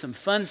want to do some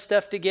fun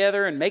stuff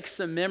together and make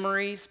some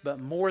memories, but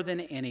more than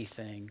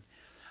anything,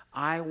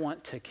 I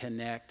want to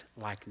connect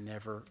like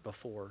never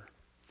before.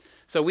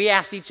 So we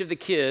asked each of the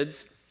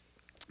kids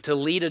to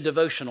lead a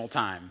devotional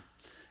time.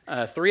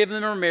 3 of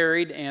them are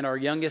married, and our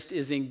youngest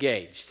is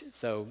engaged.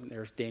 So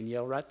there's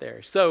Danielle right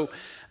there. So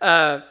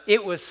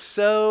it was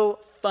so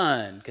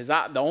fun, because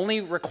the only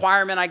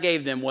requirement I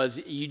gave them was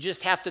you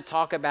just have to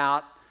talk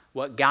about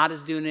what God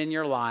is doing in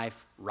your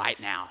life right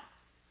now.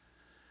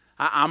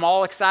 I'm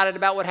all excited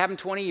about what happened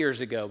 20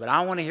 years ago, but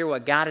I want to hear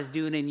what God is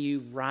doing in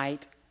you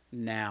right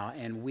now.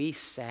 And we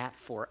sat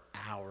for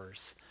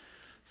hours,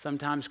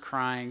 sometimes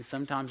crying,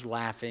 sometimes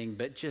laughing,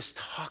 but just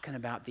talking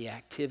about the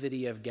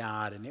activity of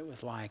God. And it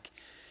was like,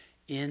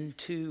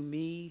 into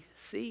me,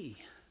 see.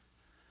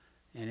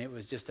 And it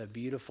was just a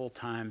beautiful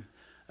time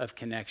of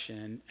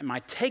connection. And my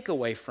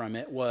takeaway from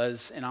it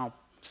was, and I'll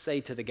say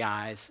to the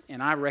guys,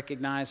 and I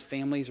recognize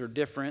families are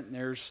different, and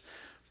there's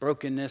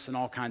brokenness and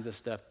all kinds of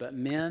stuff, but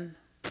men,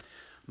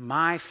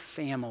 my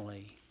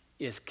family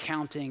is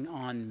counting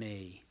on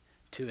me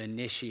to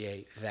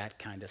initiate that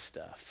kind of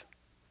stuff.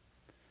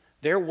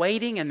 They're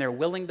waiting and they're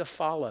willing to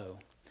follow.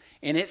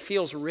 And it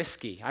feels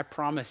risky, I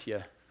promise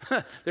you.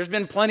 There's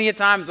been plenty of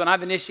times when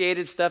I've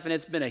initiated stuff and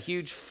it's been a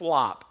huge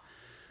flop.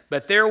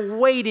 But they're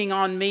waiting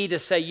on me to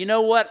say, you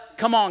know what?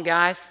 Come on,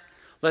 guys.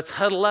 Let's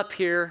huddle up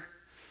here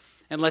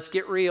and let's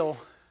get real.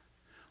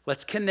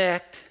 Let's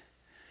connect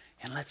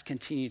and let's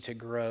continue to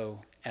grow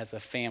as a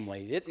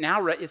family.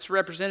 It's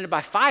represented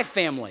by 5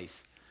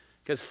 families,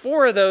 because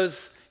 4 of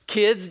those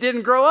kids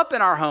didn't grow up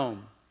in our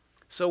home.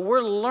 So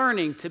we're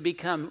learning to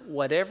become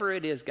whatever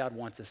it is God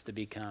wants us to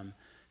become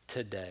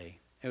today.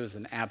 It was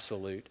an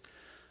absolute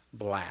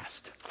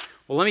blast.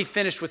 Well, let me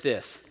finish with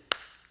this.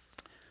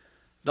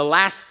 The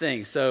last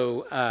thing,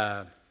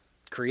 so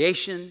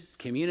creation,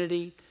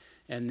 community,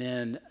 and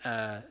then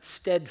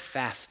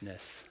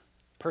steadfastness,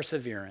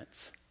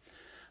 perseverance.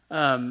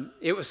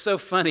 It was so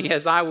funny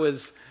as I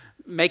was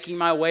making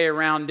my way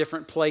around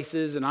different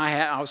places, and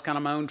I was kind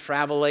of my own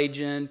travel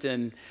agent,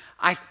 and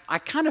I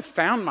kind of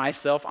found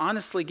myself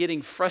honestly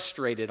getting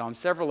frustrated on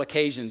several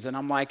occasions, and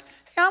I'm like,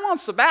 hey, I'm on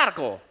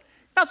sabbatical.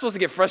 You're not supposed to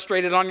get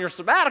frustrated on your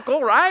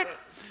sabbatical, right?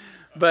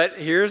 But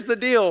here's the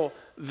deal.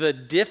 The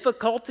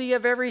difficulty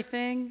of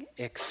everything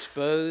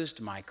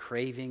exposed my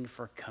craving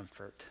for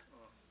comfort.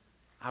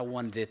 I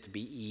wanted it to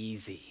be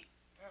easy.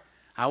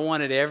 I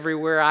wanted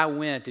everywhere I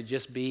went to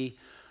just be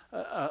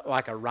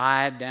like a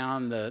ride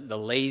down the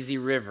lazy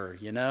river,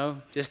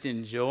 just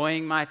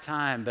enjoying my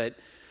time. But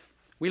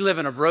we live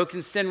in a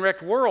broken,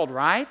 sin-wrecked world,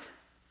 right?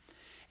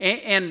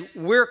 And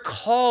we're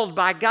called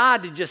by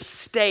God to just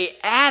stay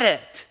at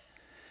it,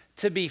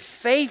 to be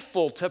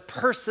faithful, to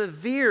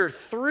persevere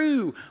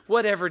through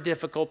whatever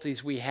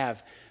difficulties we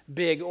have,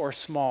 big or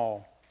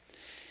small.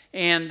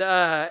 And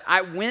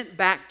I went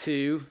back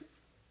to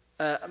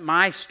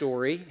my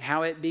story,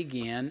 how it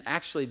began.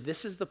 Actually,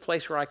 this is the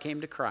place where I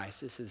came to Christ.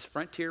 This is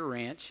Frontier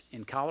Ranch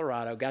in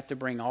Colorado. Got to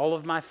bring all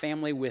of my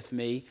family with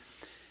me.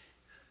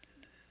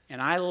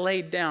 And I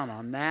laid down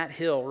on that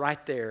hill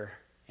right there,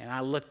 and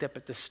I looked up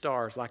at the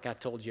stars like I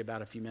told you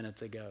about a few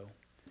minutes ago.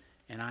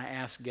 And I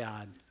asked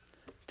God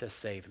to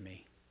save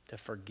me, to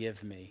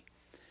forgive me,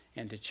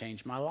 and to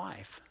change my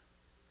life.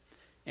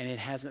 And it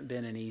hasn't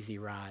been an easy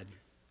ride,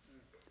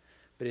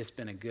 but it's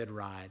been a good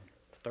ride.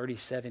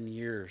 37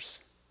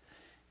 years.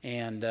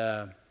 And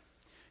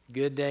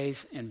good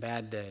days and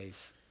bad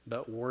days,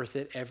 but worth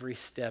it every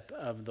step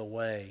of the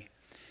way.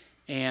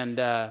 And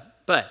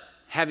but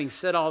having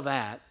said all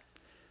that,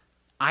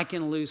 I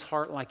can lose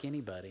heart like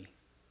anybody.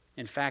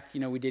 In fact,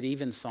 we did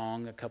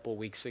Evensong a couple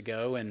weeks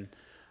ago, and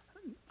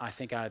I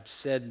think I've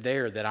said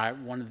there that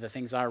one of the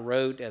things I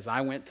wrote as I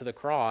went to the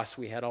cross,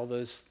 we had all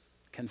those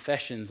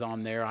confessions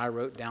on there. I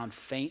wrote down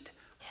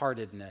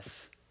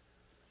faint-heartedness.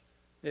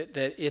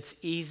 That it's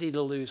easy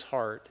to lose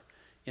heart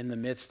in the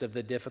midst of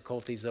the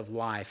difficulties of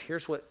life.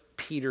 Here's what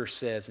Peter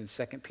says in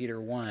 2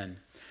 Peter 1.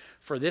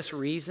 For this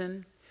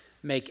reason,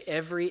 make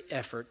every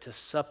effort to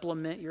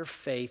supplement your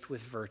faith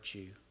with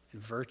virtue,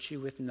 and virtue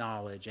with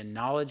knowledge, and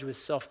knowledge with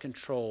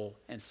self-control,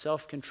 and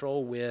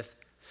self-control with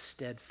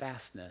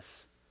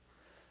steadfastness,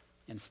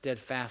 and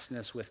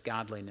steadfastness with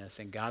godliness,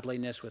 and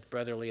godliness with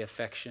brotherly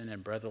affection,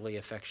 and brotherly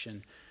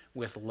affection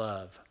with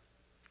love.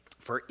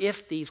 For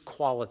if these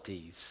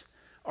qualities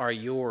are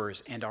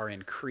yours and are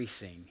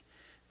increasing,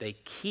 they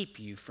keep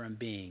you from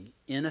being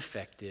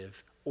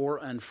ineffective or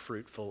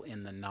unfruitful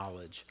in the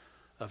knowledge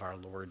of our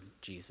Lord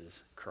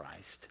Jesus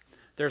Christ.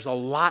 There's a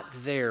lot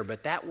there,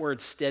 but that word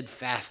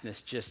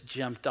steadfastness just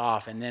jumped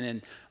off. And then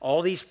in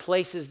all these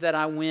places that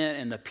I went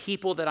and the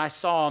people that I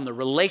saw and the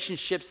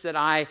relationships that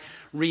I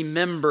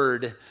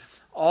remembered,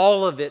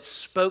 all of it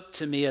spoke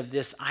to me of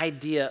this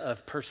idea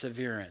of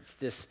perseverance,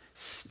 this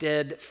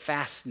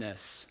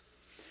steadfastness.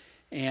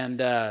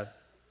 And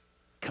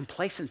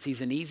complacency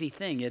is an easy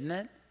thing, isn't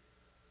it?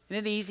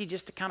 Isn't it easy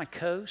just to kind of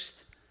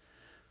coast?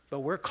 But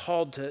we're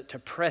called to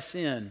press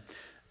in.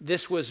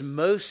 This was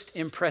most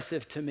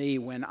impressive to me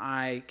when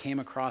I came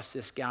across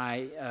this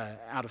guy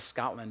out of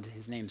Scotland.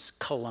 His name's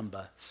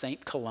Columba,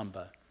 Saint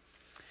Columba.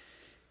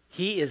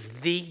 He is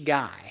the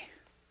guy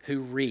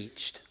who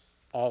reached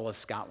all of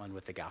Scotland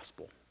with the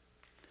gospel.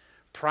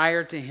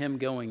 Prior to him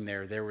going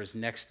there was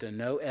next to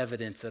no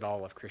evidence at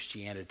all of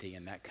Christianity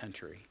in that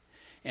country.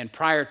 And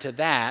prior to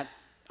that,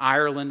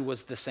 Ireland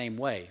was the same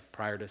way,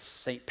 prior to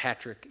St.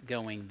 Patrick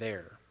going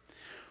there.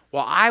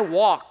 Well, I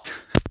walked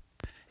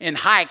and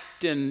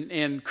hiked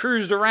and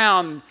cruised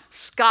around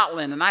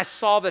Scotland, and I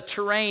saw the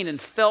terrain and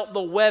felt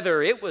the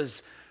weather. It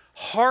was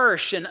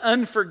harsh and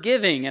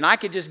unforgiving, and I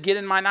could just get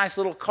in my nice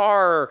little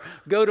car or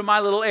go to my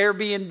little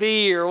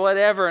Airbnb or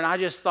whatever, and I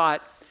just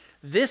thought,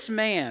 this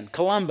man,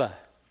 Columba,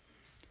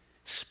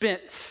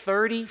 spent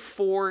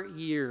 34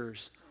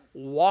 years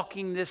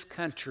walking this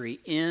country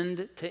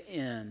end to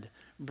end,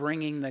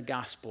 bringing the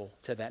gospel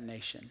to that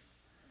nation.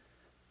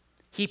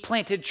 He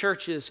planted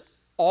churches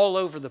all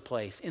over the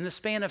place in the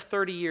span of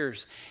 30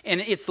 years.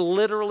 And it's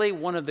literally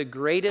one of the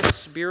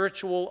greatest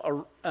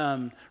spiritual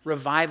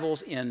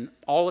revivals in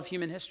all of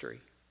human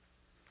history.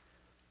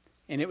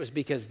 And it was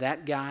because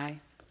that guy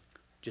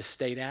just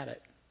stayed at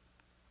it.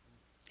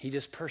 He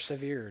just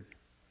persevered.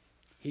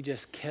 He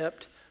just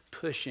kept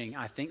pushing,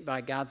 I think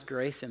by God's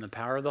grace and the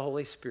power of the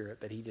Holy Spirit,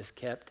 but he just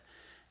kept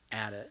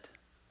at it.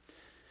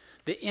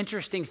 The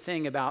interesting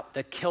thing about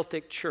the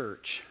Celtic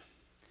church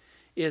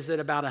is that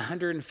about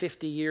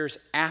 150 years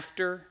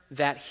after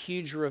that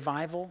huge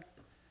revival,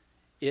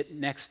 it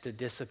next to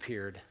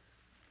disappeared.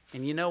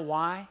 And you know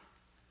why?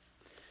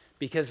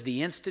 Because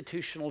the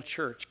institutional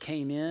church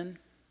came in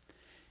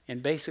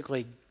and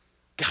basically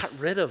got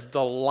rid of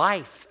the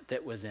life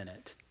that was in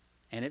it.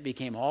 And it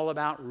became all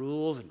about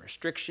rules and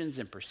restrictions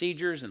and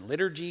procedures and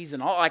liturgies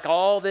and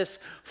all this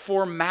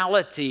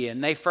formality.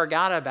 And they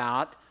forgot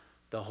about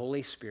the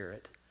Holy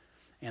Spirit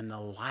and the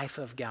life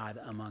of God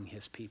among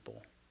his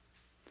people.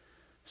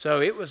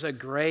 So it was a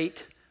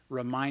great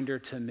reminder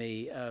to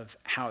me of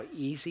how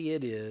easy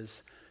it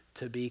is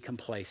to be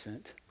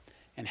complacent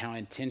and how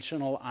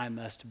intentional I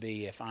must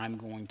be if I'm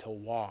going to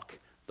walk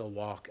the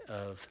walk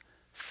of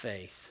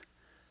faith.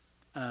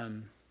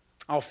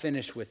 I'll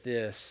finish with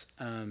this.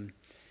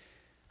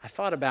 I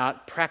thought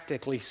about,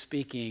 practically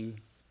speaking,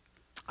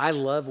 I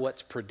love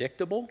what's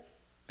predictable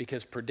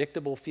because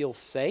predictable feels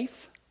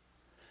safe.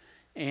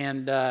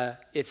 And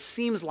it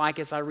seems like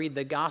as I read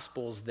the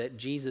Gospels that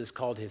Jesus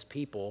called his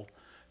people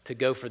to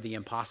go for the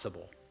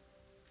impossible.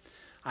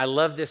 I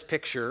love this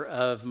picture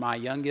of my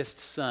youngest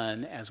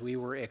son as we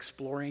were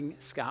exploring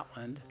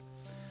Scotland.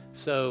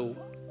 So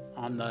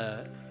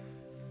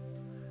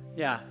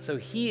so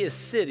he is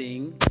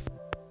sitting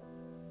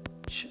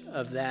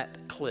of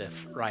that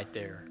cliff right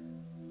there.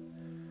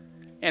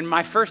 And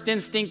my first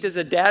instinct as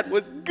a dad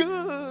was,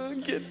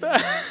 good, get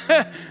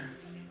back.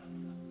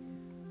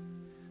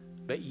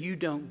 But you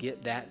don't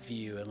get that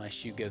view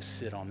unless you go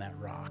sit on that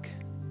rock.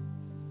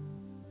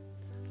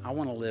 I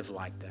want to live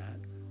like that.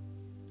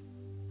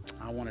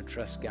 I want to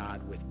trust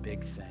God with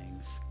big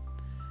things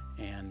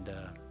and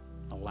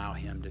allow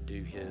him to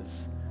do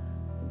his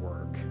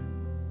work.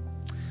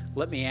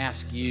 Let me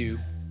ask you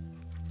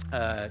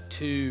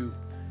to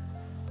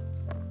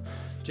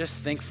just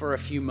think for a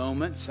few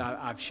moments.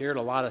 I've shared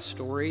a lot of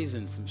stories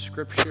and some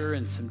scripture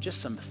and some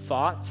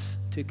thoughts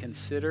to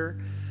consider.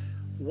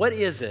 What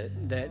is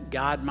it that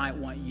God might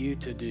want you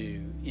to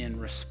do in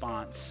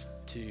response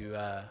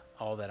to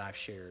all that I've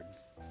shared?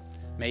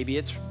 Maybe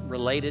it's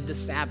related to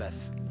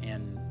Sabbath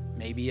and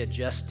maybe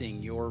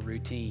adjusting your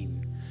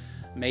routine.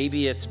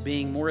 Maybe it's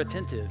being more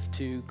attentive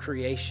to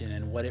creation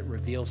and what it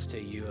reveals to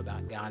you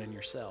about God and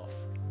yourself.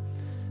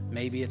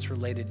 Maybe it's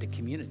related to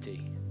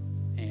community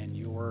and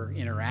your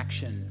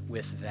interaction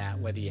with that,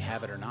 whether you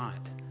have it or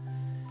not.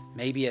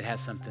 Maybe it has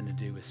something to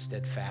do with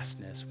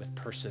steadfastness, with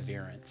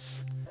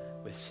perseverance,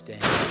 with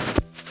staying.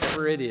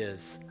 Whatever it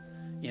is,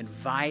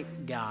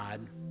 invite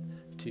God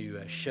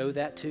to show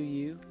that to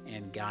you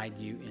and guide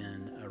you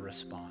in a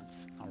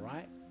response. All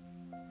right?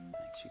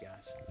 Thanks, you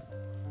guys.